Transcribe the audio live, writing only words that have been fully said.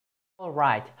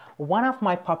Alright, one of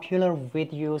my popular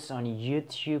videos on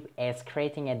YouTube is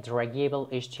creating a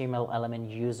draggable HTML element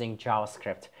using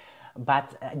JavaScript.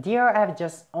 But there I've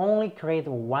just only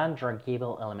created one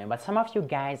draggable element, but some of you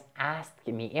guys asked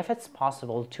me if it's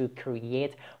possible to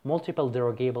create multiple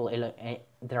draggable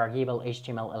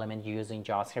HTML element using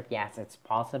JavaScript. Yes, it's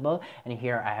possible, and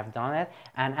here I have done it.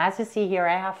 And as you see here,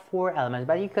 I have 4 elements,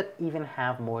 but you could even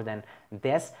have more than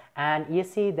this. And you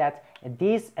see that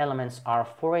these elements are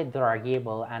fully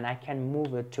draggable, and I can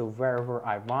move it to wherever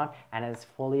I want, and it's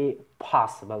fully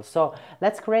possible. So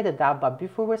let's create a app, but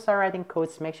before we start writing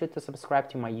codes, make sure to subscribe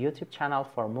to my YouTube channel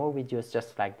for more videos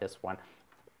just like this one.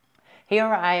 Here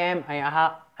I am,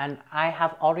 I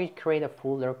have already created a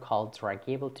folder called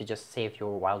dragguble to just save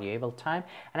your valuable time.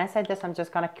 And inside this, I'm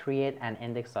just going to create an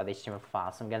index.html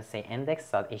file. So I'm going to say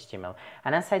index.html.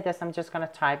 And inside this, I'm just going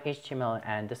to type HTML,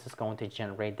 and this is going to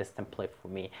generate this template for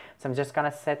me. So I'm just going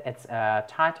to set its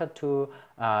title to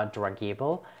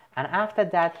dragguble. And after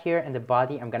that, here in the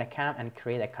body, I'm going to come and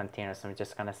create a container. So I'm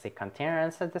just going to say container.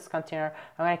 Inside this container,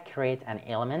 I'm going to create an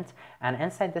element. And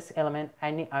inside this element,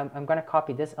 I'm going to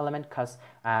copy this element because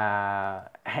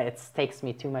it takes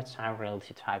me too much time really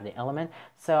to type the element.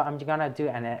 So I'm going to do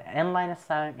an inline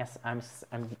styling. Yes, I'm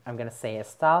going to say a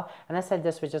style. And inside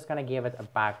this, we're just going to give it a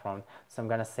background. So I'm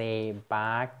going to say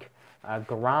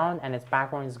background, and its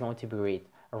background is going to be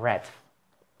red.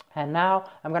 And now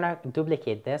I'm going to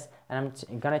duplicate this, and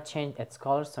I'm going to change its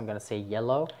color. So I'm going to say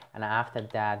yellow, and after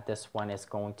that, this one is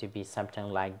going to be something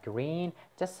like green,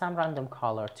 just some random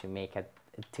color to make it,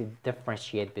 to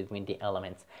differentiate between the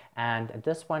elements. And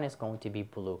this one is going to be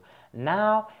blue.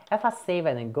 Now, if I save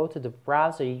it and go to the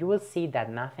browser, you will see that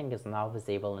nothing is now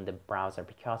visible in the browser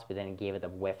because we didn't give it a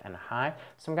width and height.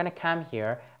 So I'm going to come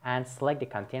here and select the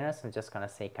container. So I'm just going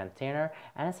to say container,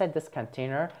 and inside this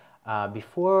container,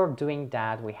 before doing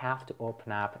that, we have to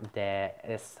open up the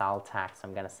style tag. So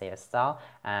I'm going to say style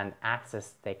and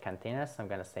access the container. So I'm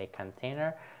going to say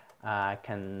container,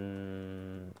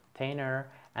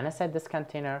 and inside this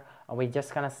container, we're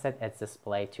just going to set its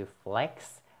display to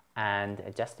flex and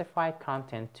justified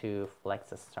content to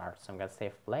flex start. So I'm going to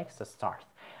say flex start.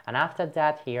 And after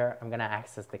that, here I'm going to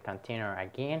access the container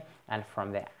again, and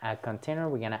from the container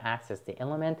we're going to access the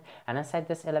element, and inside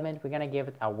this element we're going to give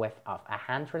it a width of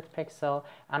 100 pixel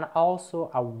and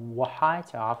also a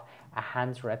height of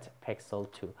 100 pixel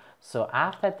too. So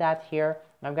after that, here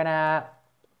I'm going to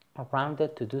round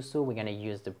it. To do so, we're going to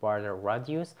use the border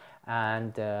radius,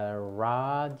 and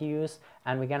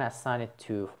and we're going to assign it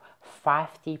to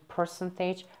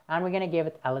 50%, and we're going to give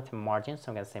it a little margin. So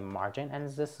I'm going to say margin, and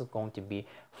this is going to be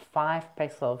 5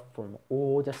 pixels from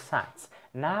all the sides.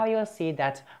 Now you'll see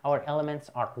that our elements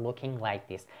are looking like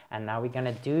this, and now we're going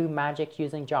to do magic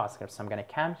using JavaScript. So I'm going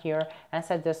to come here and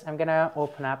set this. I'm going to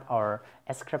open up our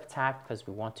script tag because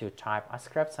we want to type a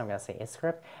script. So I'm going to say a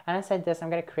script, and inside this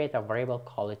I'm going to create a variable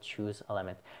called choose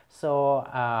element. So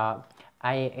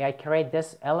I create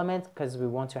this element because we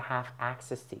want to have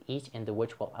access to each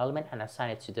individual element and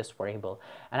assign it to this variable.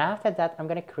 And after that, I'm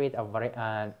going to create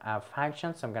a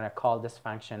function. So I'm going to call this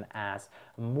function as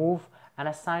move and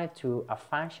assign it to a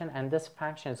function. And this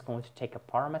function is going to take a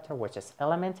parameter, which is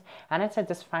element. And inside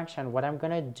this function, what I'm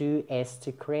going to do is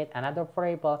to create another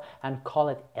variable and call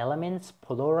it elements,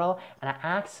 plural, and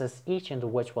access each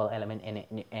individual element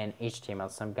in HTML.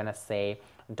 So I'm going to say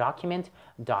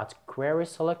document.query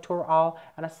selector all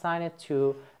and assign it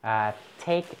to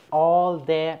take all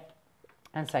the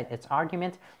inside its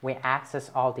argument. We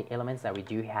access all the elements that we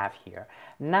do have here.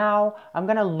 Now I'm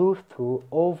going to loop through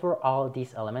over all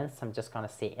these elements. I'm just going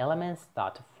to say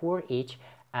elements.forEach,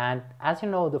 and as you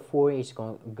know, the for each is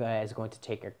going to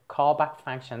take a callback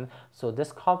function. So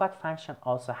this callback function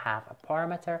also have a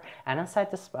parameter, and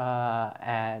inside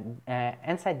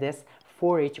this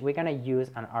for each, we're going to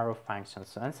use an arrow function.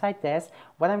 So inside this,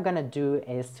 what I'm going to do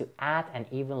is to add an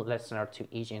even listener to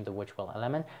each individual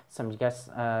element. So I'm just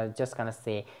going to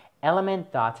say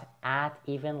element.add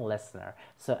even listener.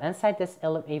 So inside this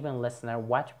even listener,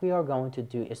 what we are going to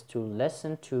do is to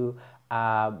listen to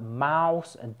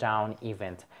mouse down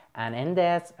event, and in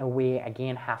this we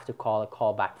again have to call a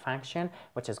callback function,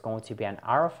 which is going to be an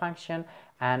arrow function.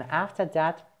 And after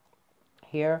that,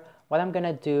 here what I'm going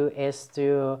to do is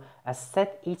to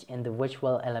set each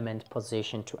individual element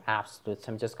position to absolute.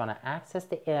 So I'm just going to access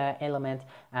the element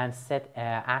and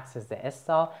access the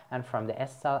style, and from the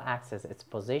style access its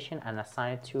position and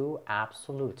assign it to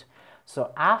absolute.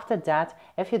 So after that,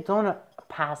 if you don't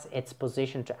pass its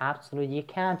position to absolute, you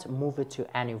can't move it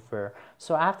to anywhere.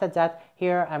 So after that,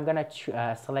 here I'm going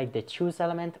to select the choose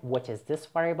element, which is this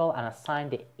variable, and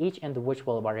assign each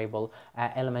individual variable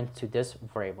element to this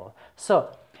variable.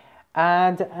 So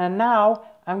And now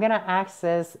I'm gonna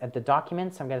access the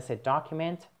document. So I'm gonna say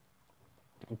document,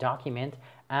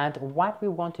 and what we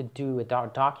want to do with our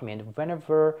document,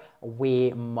 whenever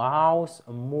we mouse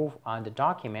move on the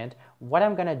document, what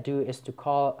I'm going to do is to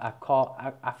call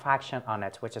a function on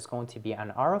it, which is going to be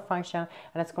an arrow function,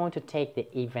 and it's going to take the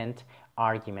event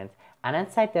argument. And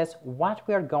inside this, what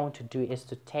we are going to do is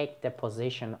to take the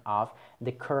position of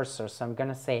the cursor. So I'm going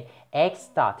to say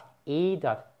x.e.page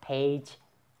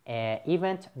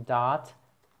event dot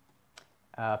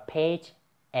page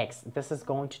x. This is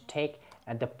going to take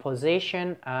the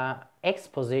position x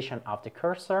position of the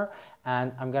cursor,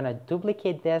 and I'm gonna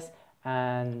duplicate this,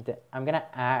 and I'm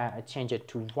gonna change it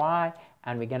to y,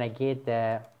 and we're gonna get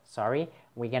the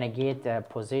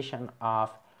position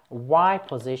of y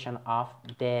position of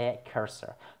the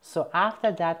cursor. So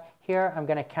after that, here I'm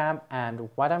gonna come, and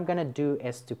what I'm gonna do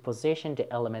is to position the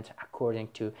element according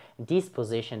to this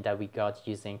position that we got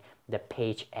using the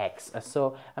page x.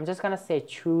 So I'm just gonna say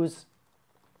choose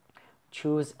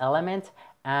element,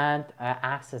 and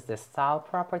access the style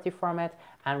property format,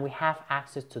 and we have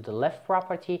access to the left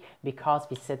property because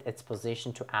we set its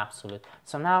position to absolute.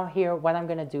 So now here what I'm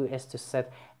going to do is to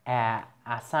set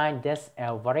assign this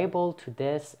variable to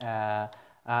this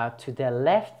to the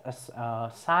left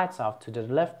to the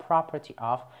left property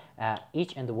of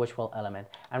each individual element,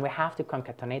 and we have to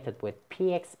concatenate it with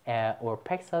px or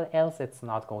pixel, else it's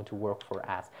not going to work for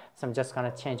us. So I'm just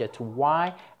going to change it to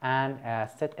y and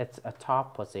set its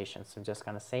top position. So I'm just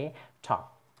going to say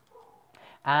top.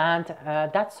 And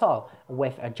that's all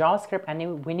with JavaScript,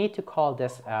 and we need to call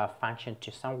this function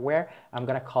to somewhere. I'm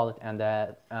going to call it on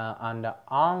the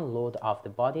onload of the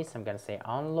body. So I'm going to say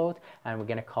onload, and we're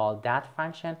going to call that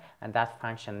function, and that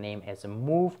function name is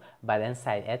move, but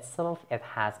inside itself it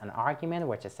has an argument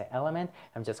which is an element.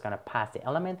 I'm just going to pass the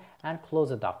element and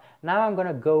close it off. Now I'm going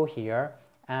to go here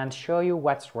and show you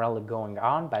what's really going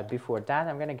on, but before that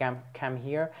I'm going to come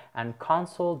here and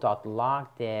console.log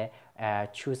the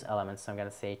choose element. So I'm going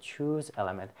to say choose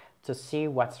element to see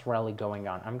what's really going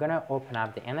on. I'm going to open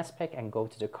up the NSPIC and go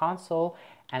to the console,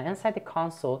 and inside the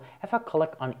console, if I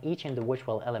click on each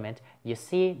individual element, you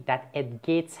see that it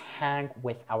gets hang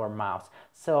with our mouse.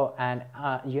 So, and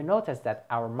you notice that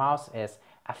our mouse is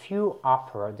a few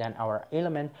upper than our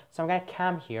element. So I'm going to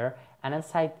come here, and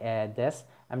inside this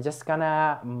I'm just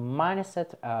gonna minus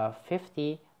it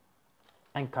 50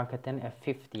 and concatenate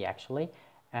 50 actually,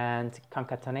 and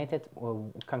concatenate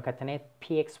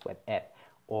px with it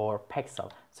or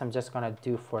pixel. So I'm just gonna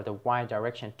do for the y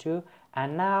direction too.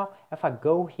 And now if I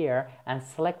go here and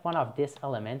select one of these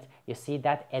elements, you see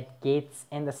that it gets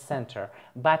in the center.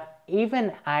 But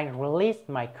even I released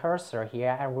my cursor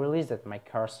here,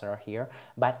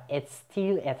 but it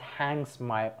hangs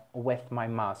with my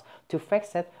mouse. To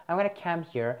fix it, I'm gonna come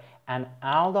here, and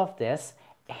out of this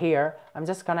here I'm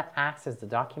just gonna access the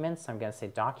document. So I'm gonna say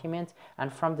document,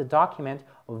 and from the document,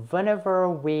 whenever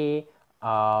we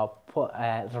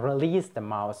release the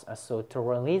mouse, so to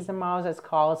release the mouse, it's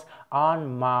called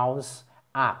on mouse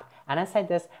up, and inside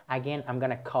this again I'm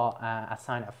gonna call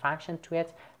assign a function to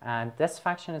it, and this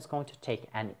function is going to take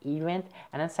an event,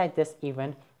 and inside this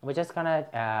event we're just gonna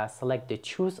select the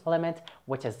choose element,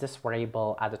 which is this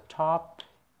variable at the top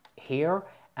here,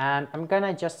 and I'm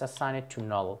gonna just assign it to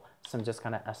null. So I'm just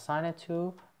gonna assign it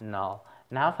to null.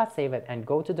 Now if I save it and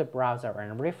go to the browser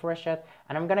and refresh it,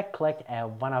 and I'm gonna click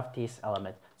one of these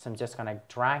elements. So I'm just gonna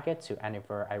drag it to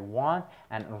anywhere I want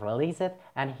and release it,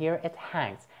 and here it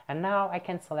hangs. And now I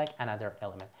can select another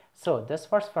element. So this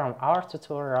was from our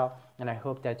tutorial, and I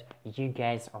hope that you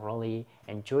guys really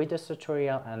enjoyed this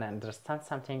tutorial and understand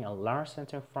something and learn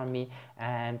something from me,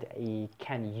 and you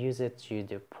can use it to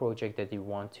the project that you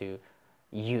want to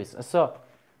use. So,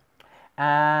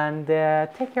 and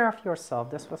take care of yourself.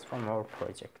 This was from our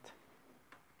project.